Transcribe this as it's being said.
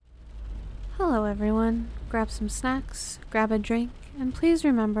Hello everyone, grab some snacks, grab a drink, and please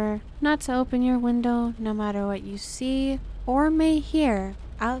remember not to open your window no matter what you see or may hear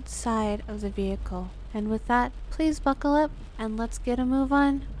outside of the vehicle. And with that, please buckle up and let's get a move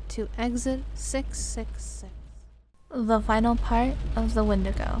on to exit 666. The final part of The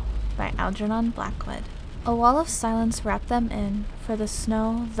Wendigo by Algernon Blackwood. A wall of silence wrapped them in, for the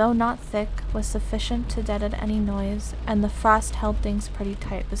snow, though not thick, was sufficient to deaden any noise, and the frost held things pretty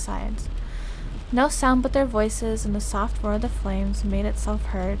tight besides. No sound but their voices and the soft roar of the flames made itself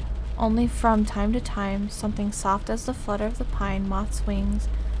heard, only from time to time something soft as the flutter of the pine moth's wings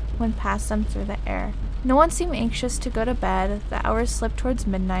went past them through the air. No one seemed anxious to go to bed. The hours slipped towards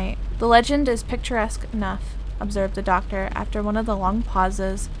midnight. The legend is picturesque enough, observed the doctor after one of the long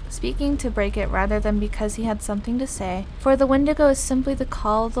pauses, speaking to break it rather than because he had something to say, for the Wendigo is simply the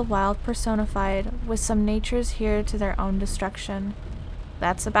call of the wild personified, with some natures here to their own destruction.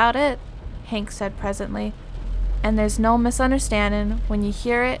 That's about it, Hank said presently, and there's no misunderstanding. When you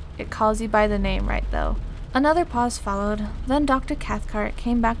hear it, it calls you by the name right though. Another pause followed, then Dr. Cathcart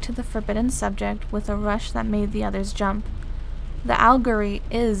came back to the forbidden subject with a rush that made the others jump. The allegory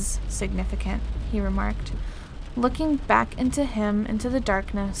is significant, he remarked, looking back into the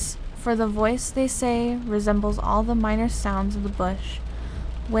darkness, for the voice, they say, resembles all the minor sounds of the bush,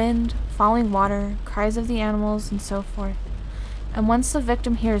 wind, falling water, cries of the animals, and so forth. And once the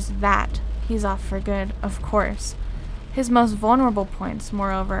victim hears that, he's off for good, of course. His most vulnerable points,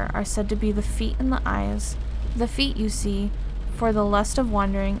 moreover, are said to be the feet and the eyes. The feet, you see, for the lust of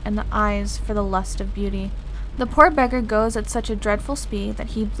wandering, and the eyes for the lust of beauty. The poor beggar goes at such a dreadful speed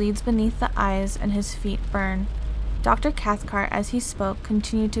that he bleeds beneath the eyes and his feet burn. Dr. Cathcart, as he spoke,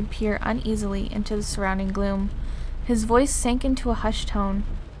 continued to peer uneasily into the surrounding gloom. His voice sank into a hushed tone.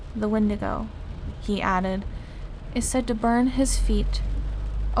 The Wendigo, he added, is said to burn his feet,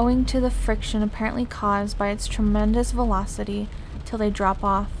 owing to the friction apparently caused by its tremendous velocity, till they drop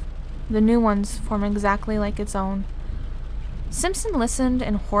off. The new ones form exactly like its own. Simpson listened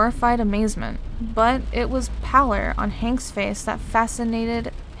in horrified amazement, but it was pallor on Hank's face that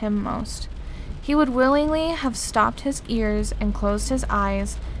fascinated him most. He would willingly have stopped his ears and closed his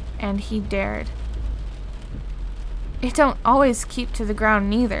eyes, and he dared. "It don't always keep to the ground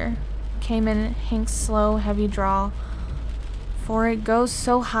neither," came in Hank's slow, heavy drawl, "for it goes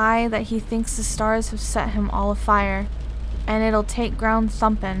so high that he thinks the stars have set him all afire, and it'll take ground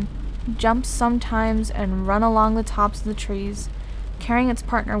thumpin', jump sometimes and run along the tops of the trees, carrying its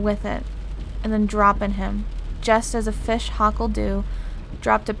partner with it, and then droppin' him, just as a fish hawk'll do,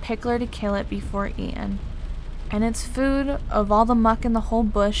 dropped a pickler to kill it before eatin'. And its food of all the muck in the whole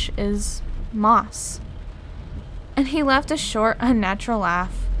bush is moss." And he laughed a short, unnatural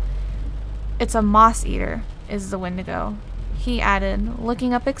laugh. "It's a moss-eater, is the Wendigo," he added,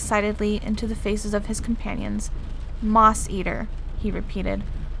 looking up excitedly into the faces of his companions. "Moss-eater," he repeated,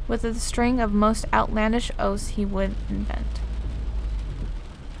 with a string of most outlandish oaths he would invent.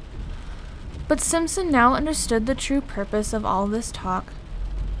 But Simpson now understood the true purpose of all this talk.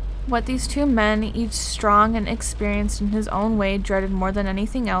 What these two men, each strong and experienced in his own way, dreaded more than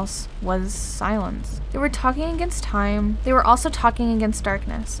anything else was silence. They were talking against time. They were also talking against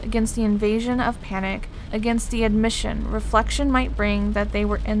darkness, against the invasion of panic, against the admission reflection might bring that they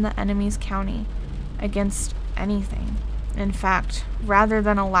were in the enemy's county, against anything. In fact, rather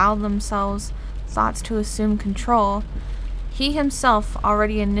than allow themselves thoughts to assume control, he himself,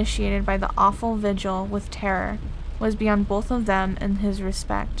 already initiated by the awful vigil with terror, was beyond both of them in his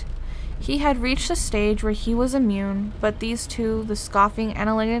respect. He had reached a stage where he was immune, but these two, the scoffing,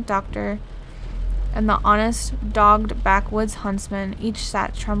 analytic doctor and the honest, dogged backwoods huntsman, each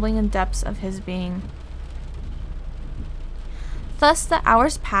sat trembling in depths of his being. Thus the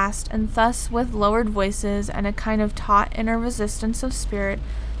hours passed, and thus, with lowered voices and a kind of taut inner resistance of spirit,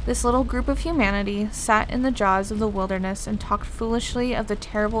 this little group of humanity sat in the jaws of the wilderness and talked foolishly of the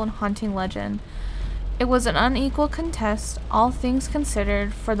terrible and haunting legend. It was an unequal contest, all things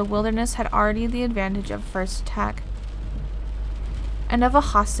considered, for the wilderness had already the advantage of first attack. And of a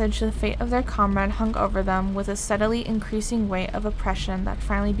hostage, the fate of their comrade hung over them with a steadily increasing weight of oppression that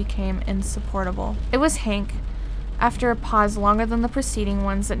finally became insupportable. It was Hank, after a pause longer than the preceding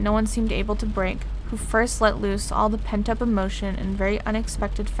ones that no one seemed able to break, who first let loose all the pent-up emotion in very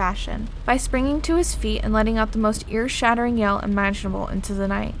unexpected fashion. By springing to his feet and letting out the most ear-shattering yell imaginable into the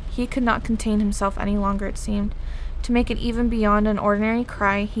night, he could not contain himself any longer, it seemed. To make it even beyond an ordinary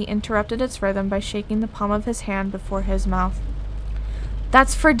cry, he interrupted its rhythm by shaking the palm of his hand before his mouth.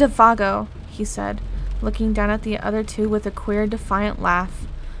 "That's for Devago," he said, looking down at the other two with a queer, defiant laugh.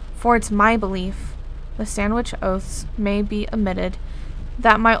 "For it's my belief," the sandwich oaths may be omitted,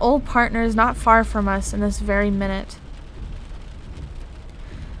 that my old partner is not far from us in this very minute.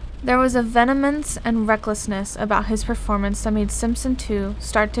 There was a vehemence and recklessness about his performance that made Simpson, too,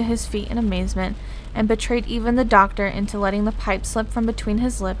 start to his feet in amazement, and betrayed even the doctor into letting the pipe slip from between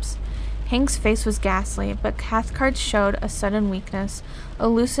his lips. Hank's face was ghastly, but Cathcart showed a sudden weakness, a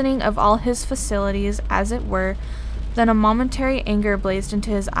loosening of all his faculties, as it were. Then a momentary anger blazed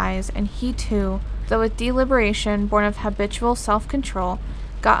into his eyes, and he, too, though with deliberation born of habitual self-control,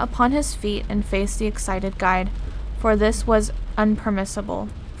 got upon his feet and faced the excited guide, for this was unpermissible,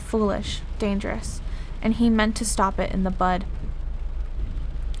 foolish, dangerous, and he meant to stop it in the bud.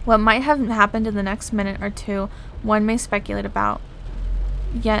 What might have happened in the next minute or two one may speculate about,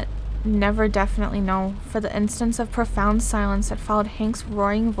 yet never definitely know, for the instance of profound silence that followed Hank's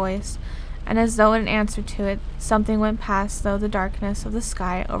roaring voice, and as though in answer to it, something went past through the darkness of the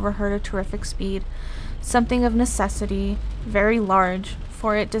sky overheard a terrific speed, something of necessity very large,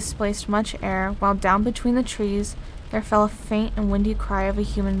 for it displaced much air, while down between the trees there fell a faint and windy cry of a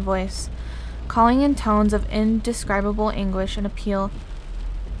human voice, calling in tones of indescribable anguish and appeal.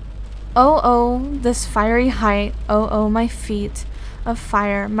 Oh, this fiery height, oh, my feet of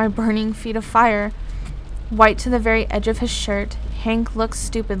fire, my burning feet of fire. White to the very edge of his shirt, Hank looked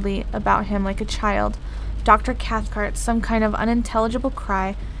stupidly about him like a child. Dr. Cathcart, some kind of unintelligible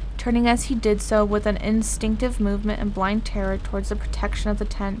cry, turning as he did so with an instinctive movement and blind terror towards the protection of the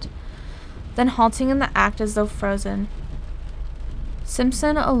tent, then halting in the act as though frozen.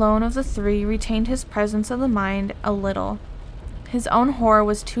 Simpson, alone of the three, retained his presence of the mind a little. His own horror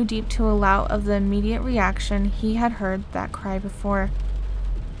was too deep to allow of the immediate reaction. He had heard that cry before.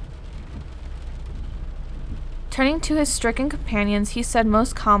 Turning to his stricken companions, he said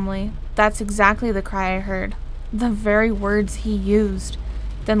most calmly, "That's exactly the cry I heard. The very words he used."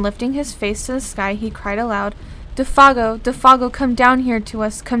 Then lifting his face to the sky, he cried aloud, Defago, come down here to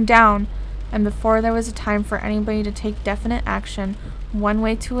us, come down." And before there was a time for anybody to take definite action, one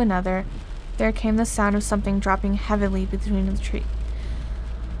way to another, there came the sound of something dropping heavily between the trees.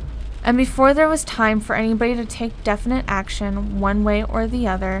 And before there was time for anybody to take definite action, one way or the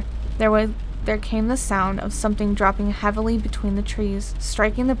other, there came the sound of something dropping heavily between the trees,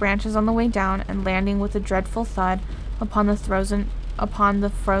 striking the branches on the way down, and landing with a dreadful thud upon the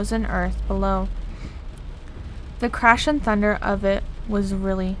frozen earth below. The crash and thunder of it was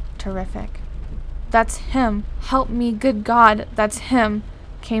really terrific. "That's him! Help me, good God, that's him!"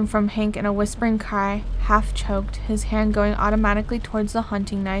 came from Hank in a whispering cry, half choked, his hand going automatically towards the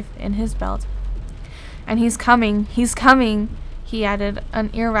hunting knife in his belt. "And he's coming, he added.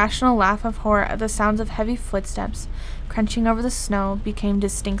 An irrational laugh of horror at the sounds of heavy footsteps crunching over the snow became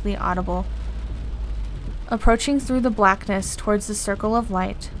distinctly audible, approaching through the blackness towards the circle of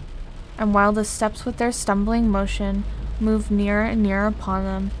light, and while the steps with their stumbling motion moved nearer and nearer upon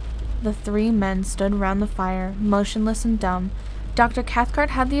them, the three men stood round the fire, motionless and dumb. Dr. Cathcart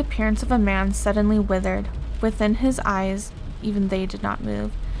had the appearance of a man suddenly withered. Within his eyes, even they did not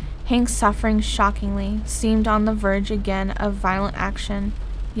move. Hank, suffering shockingly, seemed on the verge again of violent action,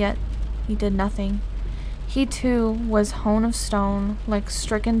 yet he did nothing. He, too, was hewn of stone, like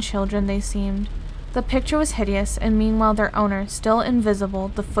stricken children they seemed. The picture was hideous, and meanwhile their owner, still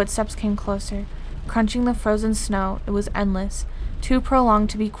invisible, the footsteps came closer, crunching the frozen snow. It was endless, too prolonged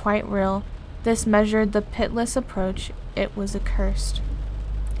to be quite real. This measured the pitiless approach. It was accursed.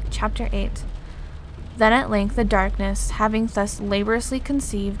 Chapter 8. Then at length the darkness, having thus laboriously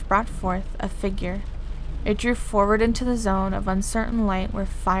conceived, brought forth a figure. It drew forward into the zone of uncertain light where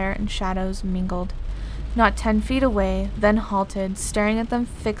fire and shadows mingled. Not 10 feet away, then halted, staring at them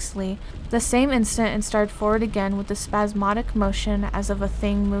fixedly. The same instant it started forward again with the spasmodic motion as of a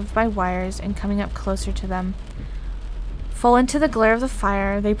thing moved by wires and coming up closer to them. Full into the glare of the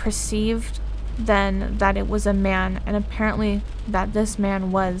fire, they perceived then that it was a man, and apparently that this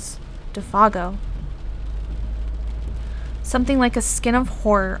man was Defago. Something like a skin of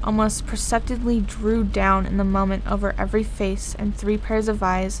horror almost perceptibly drew down in the moment over every face, and 3 pairs of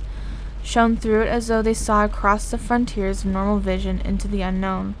eyes shone through it as though they saw across the frontiers of normal vision into the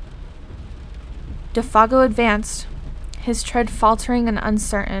unknown. Defago advanced, his tread faltering and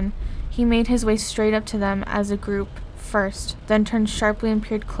uncertain. He made his way straight up to them as a group first, then turned sharply and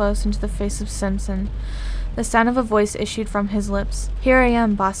peered close into the face of Simpson. The sound of a voice issued from his lips. "Here I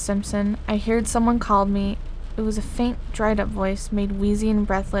am, Boss Simpson. I heard someone called me." It was a faint, dried-up voice, made wheezy and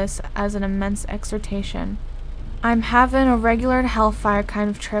breathless as an immense exhortation. "I'm having a regular hellfire kind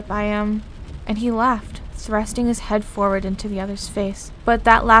of trip, I am." And he laughed, thrusting his head forward into the other's face. But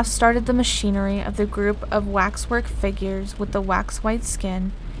that laugh started the machinery of the group of waxwork figures with the wax-white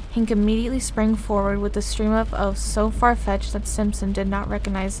skin, Hank immediately sprang forward with a stream of oaths so far-fetched that Simpson did not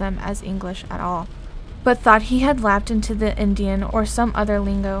recognize them as English at all, but thought he had lapped into the Indian or some other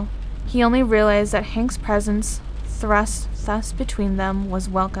lingo. He only realized that Hank's presence, thrust thus between them, was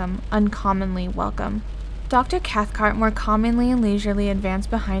welcome, uncommonly welcome. Dr. Cathcart more calmly and leisurely advanced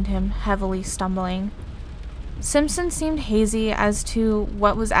behind him, heavily stumbling. Simpson seemed hazy as to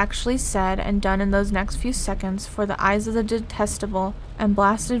what was actually said and done in those next few seconds, for the eyes of the detestable and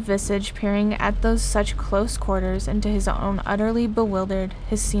blasted visage peering at those such close quarters into his own utterly bewildered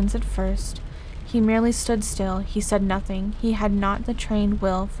his scenes at first. He merely stood still. He said nothing. He had not the trained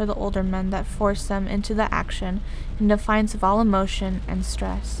will for the older men that forced them into the action in defiance of all emotion and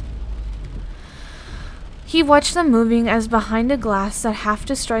stress. He watched them moving as behind a glass that half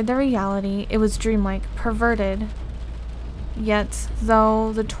destroyed their reality. It was dreamlike, perverted. Yet,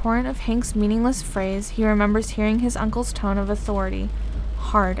 though the torrent of Hank's meaningless phrase, he remembers hearing his uncle's tone of authority,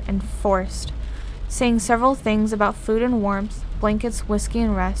 hard and forced, saying several things about food and warmth, blankets, whiskey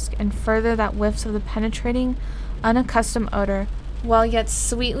and rest, and further that whiffs of the penetrating, unaccustomed odor, while yet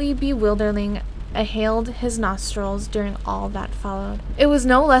sweetly bewildering, assailed his nostrils during all that followed. It was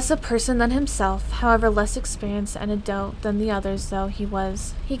no less a person than himself, however less experienced and adult than the others though he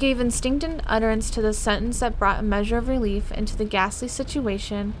was. He gave instinctive utterance to the sentence that brought a measure of relief into the ghastly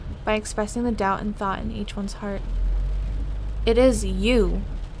situation by expressing the doubt and thought in each one's heart. "It is you,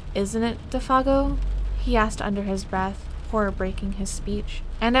 isn't it, Defago?" he asked under his breath, horror breaking his speech.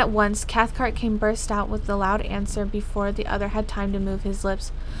 And at once Cathcart came burst out with the loud answer before the other had time to move his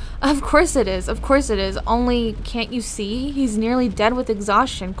lips. Of course it is, only can't you see? He's nearly dead with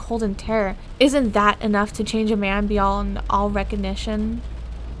exhaustion, cold and terror. Isn't that enough to change a man beyond all recognition?"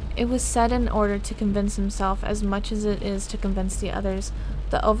 It was said in order to convince himself as much as it is to convince the others.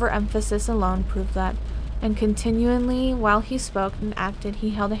 The overemphasis alone proved that, and continually while he spoke and acted he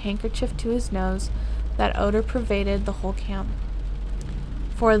held a handkerchief to his nose. That odor pervaded the whole camp.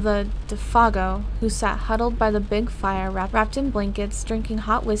 For the Defago, who sat huddled by the big fire, wrapped in blankets, drinking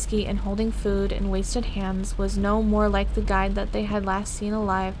hot whiskey and holding food in wasted hands, was no more like the guide that they had last seen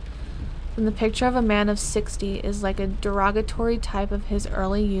alive than the picture of a man of 60 is like a derogatory type of his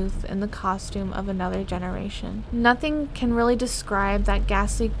early youth in the costume of another generation. Nothing can really describe that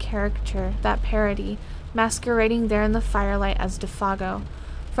ghastly caricature, that parody, masquerading there in the firelight as Defago.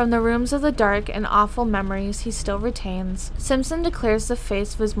 From the rooms of the dark and awful memories he still retains, Simpson declares the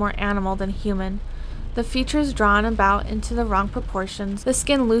face was more animal than human, the features drawn about into the wrong proportions, the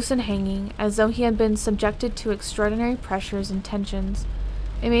skin loose and hanging, as though he had been subjected to extraordinary pressures and tensions.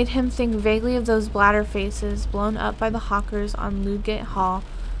 It made him think vaguely of those bladder faces blown up by the hawkers on Ludgate Hall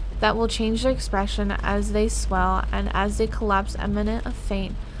that will change their expression as they swell and as they collapse imminent of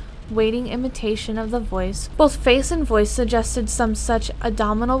faint, waiting imitation of the voice. Both face and voice suggested some such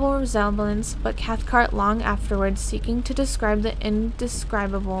abominable resemblance, but Cathcart long afterwards, seeking to describe the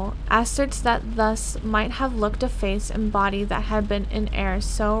indescribable, asserts that thus might have looked a face and body that had been in air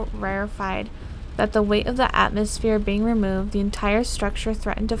so rarefied that the weight of the atmosphere being removed, the entire structure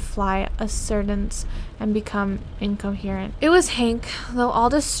threatened to fly ascendance and become incoherent. It was Hank, though all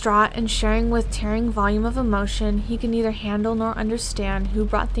distraught and sharing with tearing volume of emotion he could neither handle nor understand, who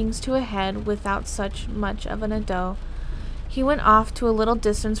brought things to a head without such much of an ado. He went off to a little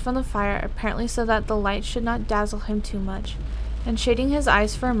distance from the fire, apparently so that the light should not dazzle him too much, and shading his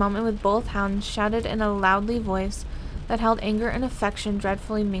eyes for a moment with both hands, shouted in a loudly voice that held anger and affection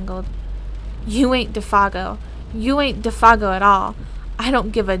dreadfully mingled, "You ain't Defago. You ain't Defago at all. I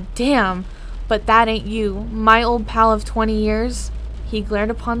don't give a damn, but that ain't you, my old pal of 20 years." He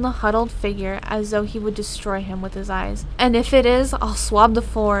glared upon the huddled figure as though he would destroy him with his eyes. "And if it is, I'll swab the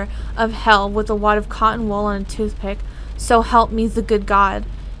floor of hell with a wad of cotton wool and a toothpick. So help me the good God,"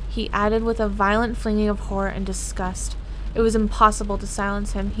 he added with a violent flinging of horror and disgust. It was impossible to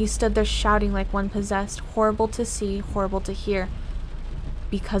silence him. He stood there shouting like one possessed, horrible to see, horrible to hear.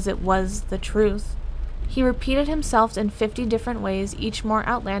 Because it was the truth. He repeated himself in 50 different ways, each more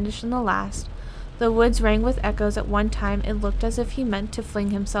outlandish than the last. The woods rang with echoes. At one time it looked as if he meant to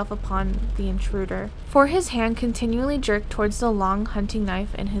fling himself upon the intruder, for his hand continually jerked towards the long hunting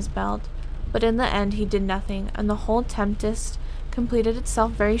knife in his belt. But in the end he did nothing, and the whole tempest completed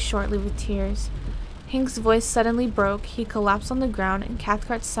itself very shortly with tears. Hank's voice suddenly broke. He collapsed on the ground, and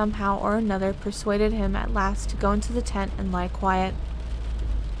Cathcart somehow or another persuaded him at last to go into the tent and lie quiet.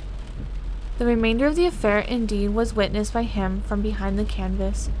 The remainder of the affair, indeed, was witnessed by him from behind the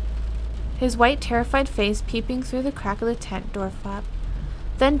canvas, his white, terrified face peeping through the crack of the tent door flap.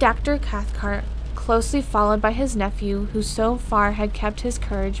 Then Dr. Cathcart, closely followed by his nephew, who so far had kept his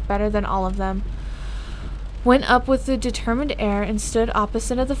courage better than all of them. went up with a determined air and stood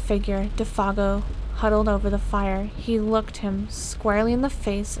opposite of the figure Defago huddled over the fire. He looked him squarely in the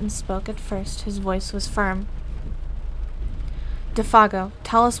face and spoke at first. His voice was firm. Defago,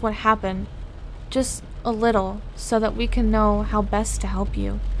 tell us what happened. Just a little, so that we can know how best to help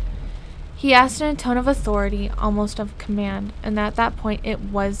you. He asked in a tone of authority, almost of command, and at that point it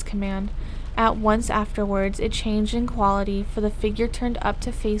was command. At once afterwards it changed in quality, for the figure turned up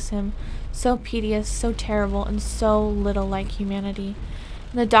to face him, so piteous, so terrible, and so little like humanity.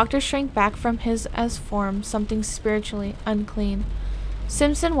 And the doctor shrank back from his as form, something spiritually unclean.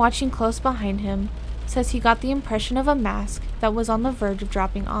 Simpson, watching close behind him, says he got the impression of a mask that was on the verge of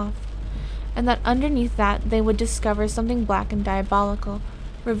dropping off, and that underneath that they would discover something black and diabolical,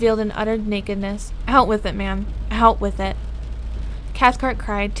 revealed in utter nakedness. Out with it, man. Out with it. Cathcart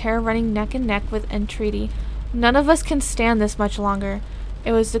cried, terror running neck and neck with entreaty. None of us can stand this much longer.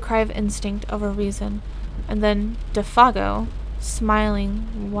 It was the cry of instinct over reason. And then Defago,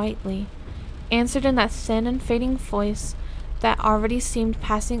 smiling whitely, answered in that thin and fading voice that already seemed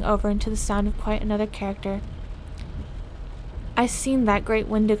passing over into the sound of quite another character. I seen that great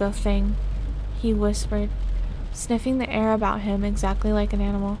Wendigo thing, he whispered, sniffing the air about him exactly like an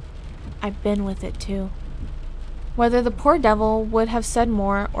animal. I've been with it too. Whether the poor devil would have said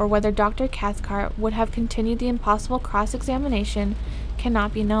more, or whether Dr. Cathcart would have continued the impossible cross-examination,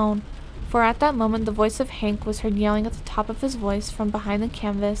 cannot be known, for at that moment the voice of Hank was heard yelling at the top of his voice from behind the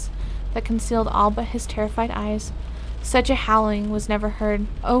canvas that concealed all but his terrified eyes. Such a howling was never heard.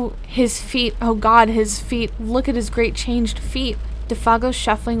 Oh, his feet! Oh God, his feet! Look at his great changed feet! Defago,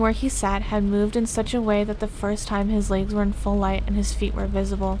 shuffling where he sat, had moved in such a way that the first time his legs were in full light and his feet were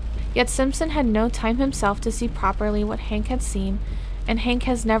visible. Yet Simpson had no time himself to see properly what Hank had seen, and Hank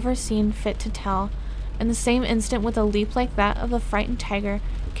has never seen fit to tell. In the same instant, with a leap like that of the frightened tiger,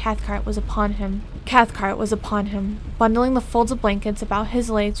 Cathcart was upon him, bundling the folds of blankets about his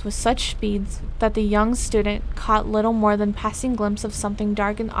legs with such speed that the young student caught little more than passing glimpse of something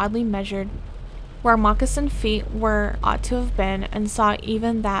dark and oddly measured, where moccasined feet ought to have been, and saw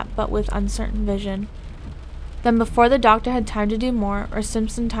even that but with uncertain vision. Then, before the doctor had time to do more, or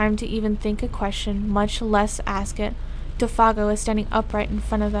Simpson time to even think a question, much less ask it, Defago was standing upright in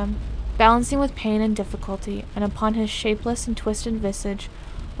front of them, balancing with pain and difficulty, and upon his shapeless and twisted visage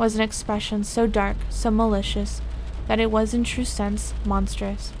was an expression so dark, so malicious, that it was in true sense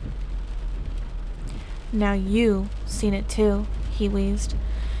monstrous. Now you seen it too, he wheezed.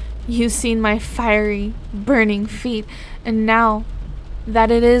 You seen my fiery, burning feet, and now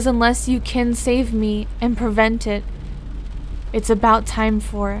that it is, unless you can save me and prevent it, it's about time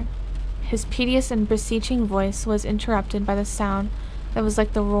for it. His piteous and beseeching voice was interrupted by the sound that was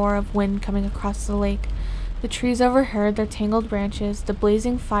like the roar of wind coming across the lake. The trees overheard their tangled branches, the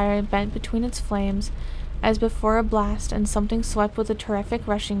blazing fire bent between its flames, as before a blast, and something swept with a terrific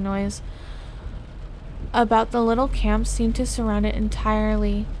rushing noise. About the little camp seemed to surround it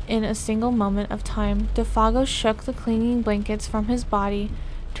entirely in a single moment of time. Defago shook the clinging blankets from his body,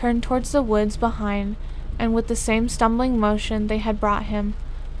 turned towards the woods behind, and with the same stumbling motion they had brought him,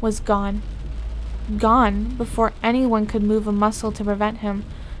 was gone. Gone before anyone could move a muscle to prevent him.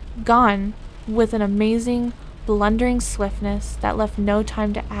 Gone with an amazing, blundering swiftness that left no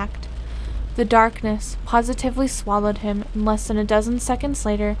time to act. The darkness positively swallowed him, and less than a dozen seconds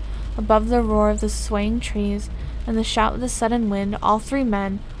later, above the roar of the swaying trees and the shout of the sudden wind, all three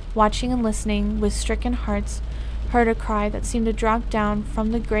men, watching and listening with stricken hearts, heard a cry that seemed to drop down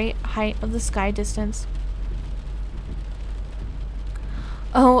from the great height of the sky distance.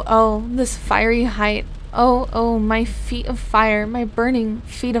 Oh, oh, this fiery height! Oh, oh, my feet of fire, my burning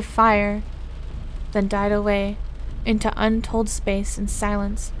feet of fire! Then died away into untold space and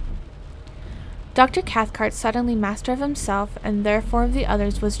silence. Dr. Cathcart, suddenly master of himself, and therefore of the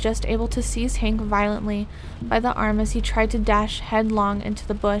others, was just able to seize Hank violently by the arm as he tried to dash headlong into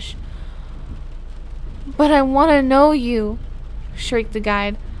the bush. "But I want to know you," shrieked the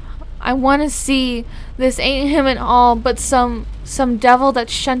guide. "I want to see. This ain't him at all, but some devil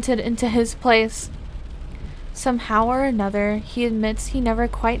that's shunted into his place." Somehow or another, he admits he never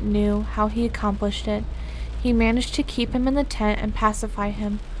quite knew how he accomplished it. He managed to keep him in the tent and pacify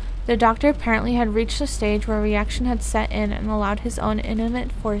him. The doctor apparently had reached a stage where reaction had set in and allowed his own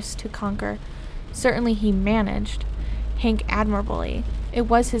intimate force to conquer. Certainly he managed. Hank admirably. It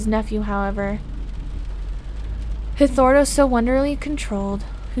was his nephew, however, hitherto so wonderfully controlled,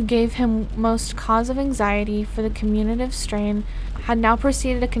 who gave him most cause of anxiety, for the communicative strain had now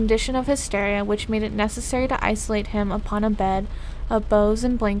preceded a condition of hysteria which made it necessary to isolate him upon a bed of boughs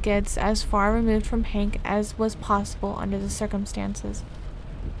and blankets as far removed from Hank as was possible under the circumstances.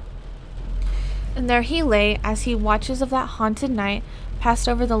 And there he lay as he watches of that haunted night passed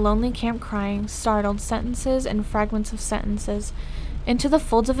over the lonely camp, crying startled sentences and fragments of sentences into the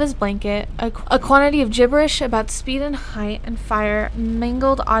folds of his blanket, a quantity of gibberish about speed and height and fire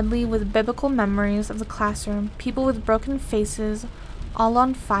mingled oddly with biblical memories of the classroom. People with broken faces, all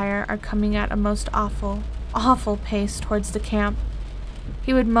on fire, are coming at a most awful, awful pace towards the camp.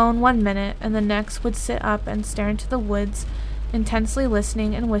 He would moan 1 minute, and the next would sit up and stare into the woods, intensely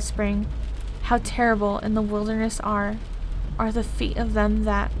listening and whispering, "How terrible in the wilderness are the feet of them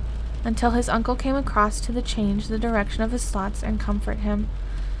that," until his uncle came across to change the direction of his thoughts and comfort him.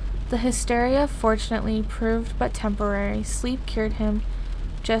 The hysteria fortunately proved but temporary. Sleep cured him,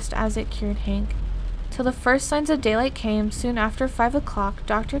 just as it cured Hank. Till the first signs of daylight came, soon after 5 o'clock,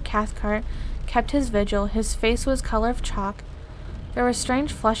 Dr. Cathcart kept his vigil. His face was color of chalk. There were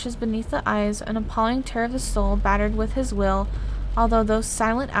strange flushes beneath the eyes, an appalling terror of the soul battered with his will, although those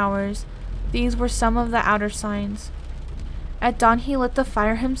silent hours, these were some of the outer signs. At dawn he lit the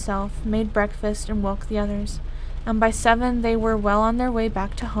fire himself, made breakfast, and woke the others, and by 7 they were well on their way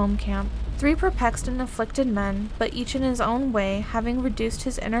back to home camp. 3 perplexed and afflicted men, but each in his own way, having reduced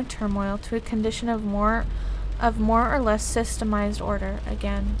his inner turmoil to a condition of more or less systemized order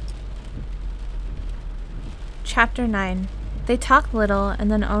again. Chapter 9. They talked little,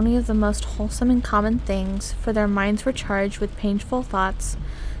 and then only of the most wholesome and common things, for their minds were charged with painful thoughts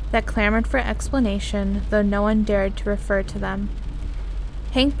that clamored for explanation, though no one dared to refer to them.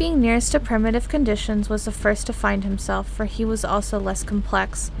 Hank, being nearest to primitive conditions, was the first to find himself, for he was also less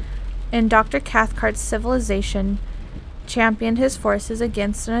complex. In Dr. Cathcart's civilization, championed his forces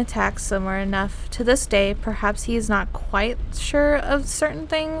against an attack similar enough. To this day, perhaps he is not quite sure of certain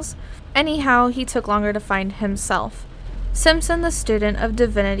things. Anyhow, he took longer to find himself. Simpson, the student of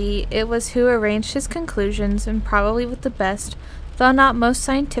divinity, it was who arranged his conclusions, and probably with the best, though not most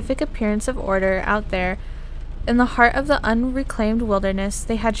scientific appearance of order out there. In the heart of the unreclaimed wilderness,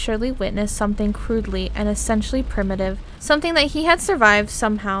 they had surely witnessed something crudely and essentially primitive, something that he had survived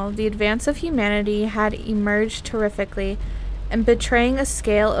somehow. The advance of humanity had emerged terrifically, and betraying a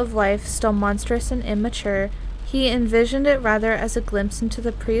scale of life still monstrous and immature. He envisioned it rather as a glimpse into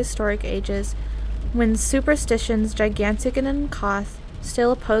the prehistoric ages, when superstitions, gigantic and uncouth,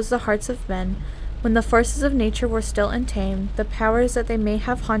 still opposed the hearts of men, when the forces of nature were still untamed, the powers that they may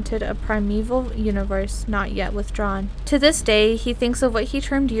have haunted a primeval universe not yet withdrawn. To this day, he thinks of what he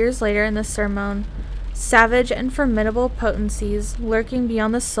termed years later in the sermon, savage and formidable potencies lurking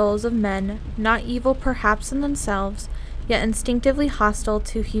beyond the souls of men, not evil perhaps in themselves, yet instinctively hostile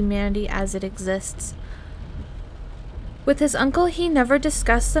to humanity as it exists. With his uncle he never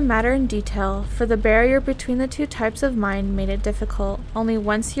discussed the matter in detail, for the barrier between the two types of mind made it difficult. Only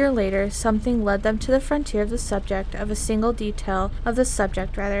once, year later, something led them to the frontier of the subject, of a single detail of the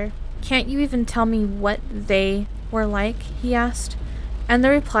subject, rather. "Can't you even tell me what they were like?" he asked. And the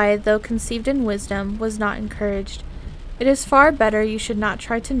reply, though conceived in wisdom, was not encouraged. "It is far better you should not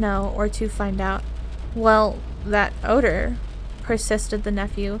try to know or to find out." "Well, that odor," persisted the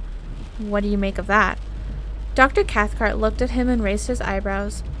nephew. "What do you make of that?" Dr. Cathcart looked at him and raised his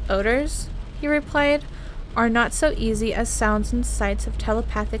eyebrows. "Odors," he replied, "are not so easy as sounds and sights of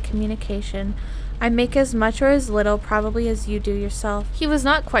telepathic communication. I make as much or as little probably as you do yourself." He was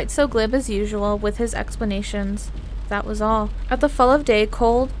not quite so glib as usual with his explanations. That was all. At the fall of day,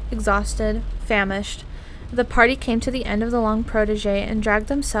 cold, exhausted, famished, the party came to the end of the long protege and dragged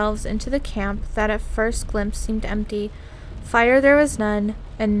themselves into the camp that at first glimpse seemed empty. Fire there was none,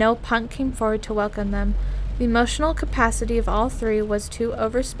 and no punk came forward to welcome them. The emotional capacity of all 3 was too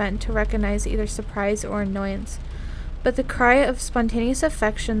overspent to recognize either surprise or annoyance. But the cry of spontaneous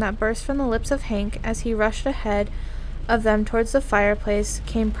affection that burst from the lips of Hank as he rushed ahead of them towards the fireplace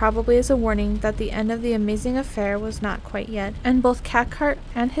came probably as a warning that the end of the amazing affair was not quite yet, and both Cathcart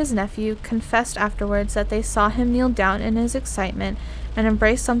and his nephew confessed afterwards that they saw him kneel down in his excitement and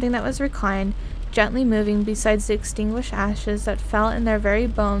embrace something that was reclined, gently moving beside the extinguished ashes that fell in their very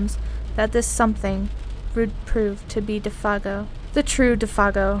bones, that this something would prove to be Defago. The true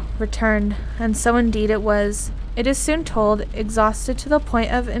Defago returned, and so indeed it was. It is soon told, exhausted to the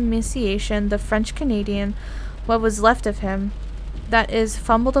point of emaciation, the French-Canadian, what was left of him, that is,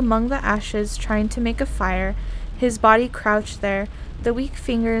 fumbled among the ashes, trying to make a fire. His body crouched there, the weak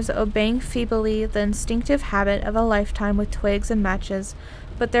fingers obeying feebly the instinctive habit of a lifetime with twigs and matches,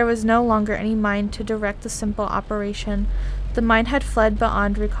 but there was no longer any mind to direct the simple operation. The mind had fled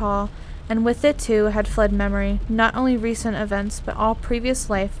beyond recall, and with it, too, had fled memory. Not only recent events, but all previous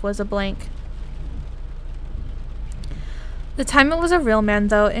life was a blank. The time it was a real man,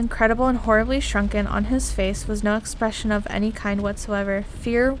 though incredible and horribly shrunken, on his face was no expression of any kind whatsoever,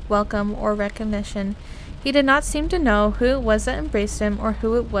 fear, welcome, or recognition. He did not seem to know who it was that embraced him, or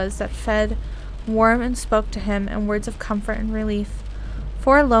who it was that fed, warm, and spoke to him in words of comfort and relief.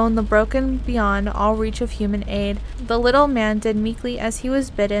 For alone, the broken beyond all reach of human aid, the little man did meekly as he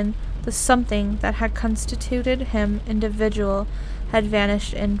was bidden. The something that had constituted him individual had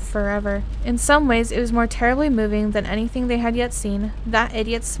vanished in forever. In some ways, it was more terribly moving than anything they had yet seen, that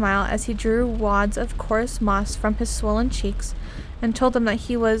idiot's smile as he drew wads of coarse moss from his swollen cheeks and told them that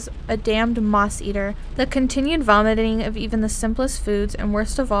he was a damned moss-eater, the continued vomiting of even the simplest foods, and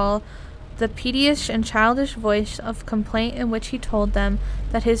worst of all, the peevish and childish voice of complaint in which he told them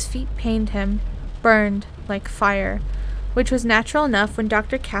that his feet pained him, burned like fire, which was natural enough when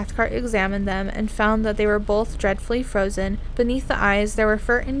Dr. Cathcart examined them and found that they were both dreadfully frozen. Beneath the eyes there were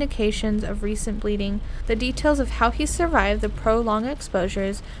faint indications of recent bleeding. The details of how he survived the prolonged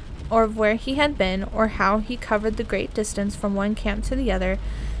exposures, or of where he had been, or how he covered the great distance from one camp to the other,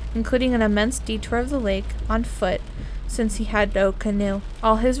 including an immense detour of the lake, on foot, since he had no canoe.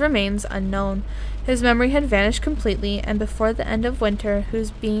 All his remains unknown. His memory had vanished completely, and before the end of winter,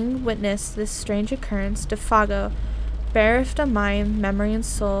 whose being witnessed this strange occurrence, Defago, bereft of mind, memory, and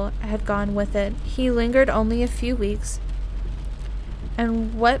soul, had gone with it. He lingered only a few weeks,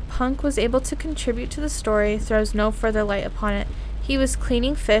 and what Punk was able to contribute to the story throws no further light upon it. He was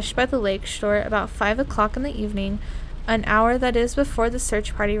cleaning fish by the lake shore about 5 o'clock in the evening, an hour that is before the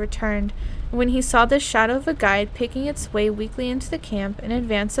search party returned. When he saw the shadow of a guide picking its way weakly into the camp in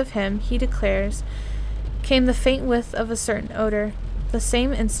advance of him, he declares, came the faint whiff of a certain odor. The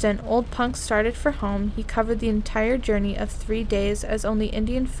same instant old Punk started for home. He covered the entire journey of 3 days as only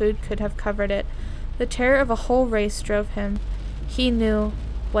Indian food could have covered it. The terror of a whole race drove him. He knew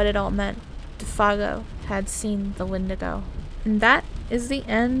what it all meant. Defago had seen the Wendigo. And that is the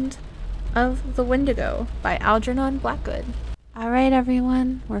end of The Wendigo by Algernon Blackwood. Alright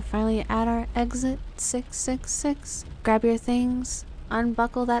everyone, we're finally at our exit 666. Grab your things,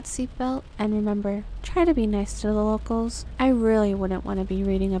 unbuckle that seatbelt, and remember, try to be nice to the locals. I really wouldn't want to be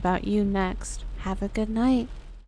reading about you next. Have a good night.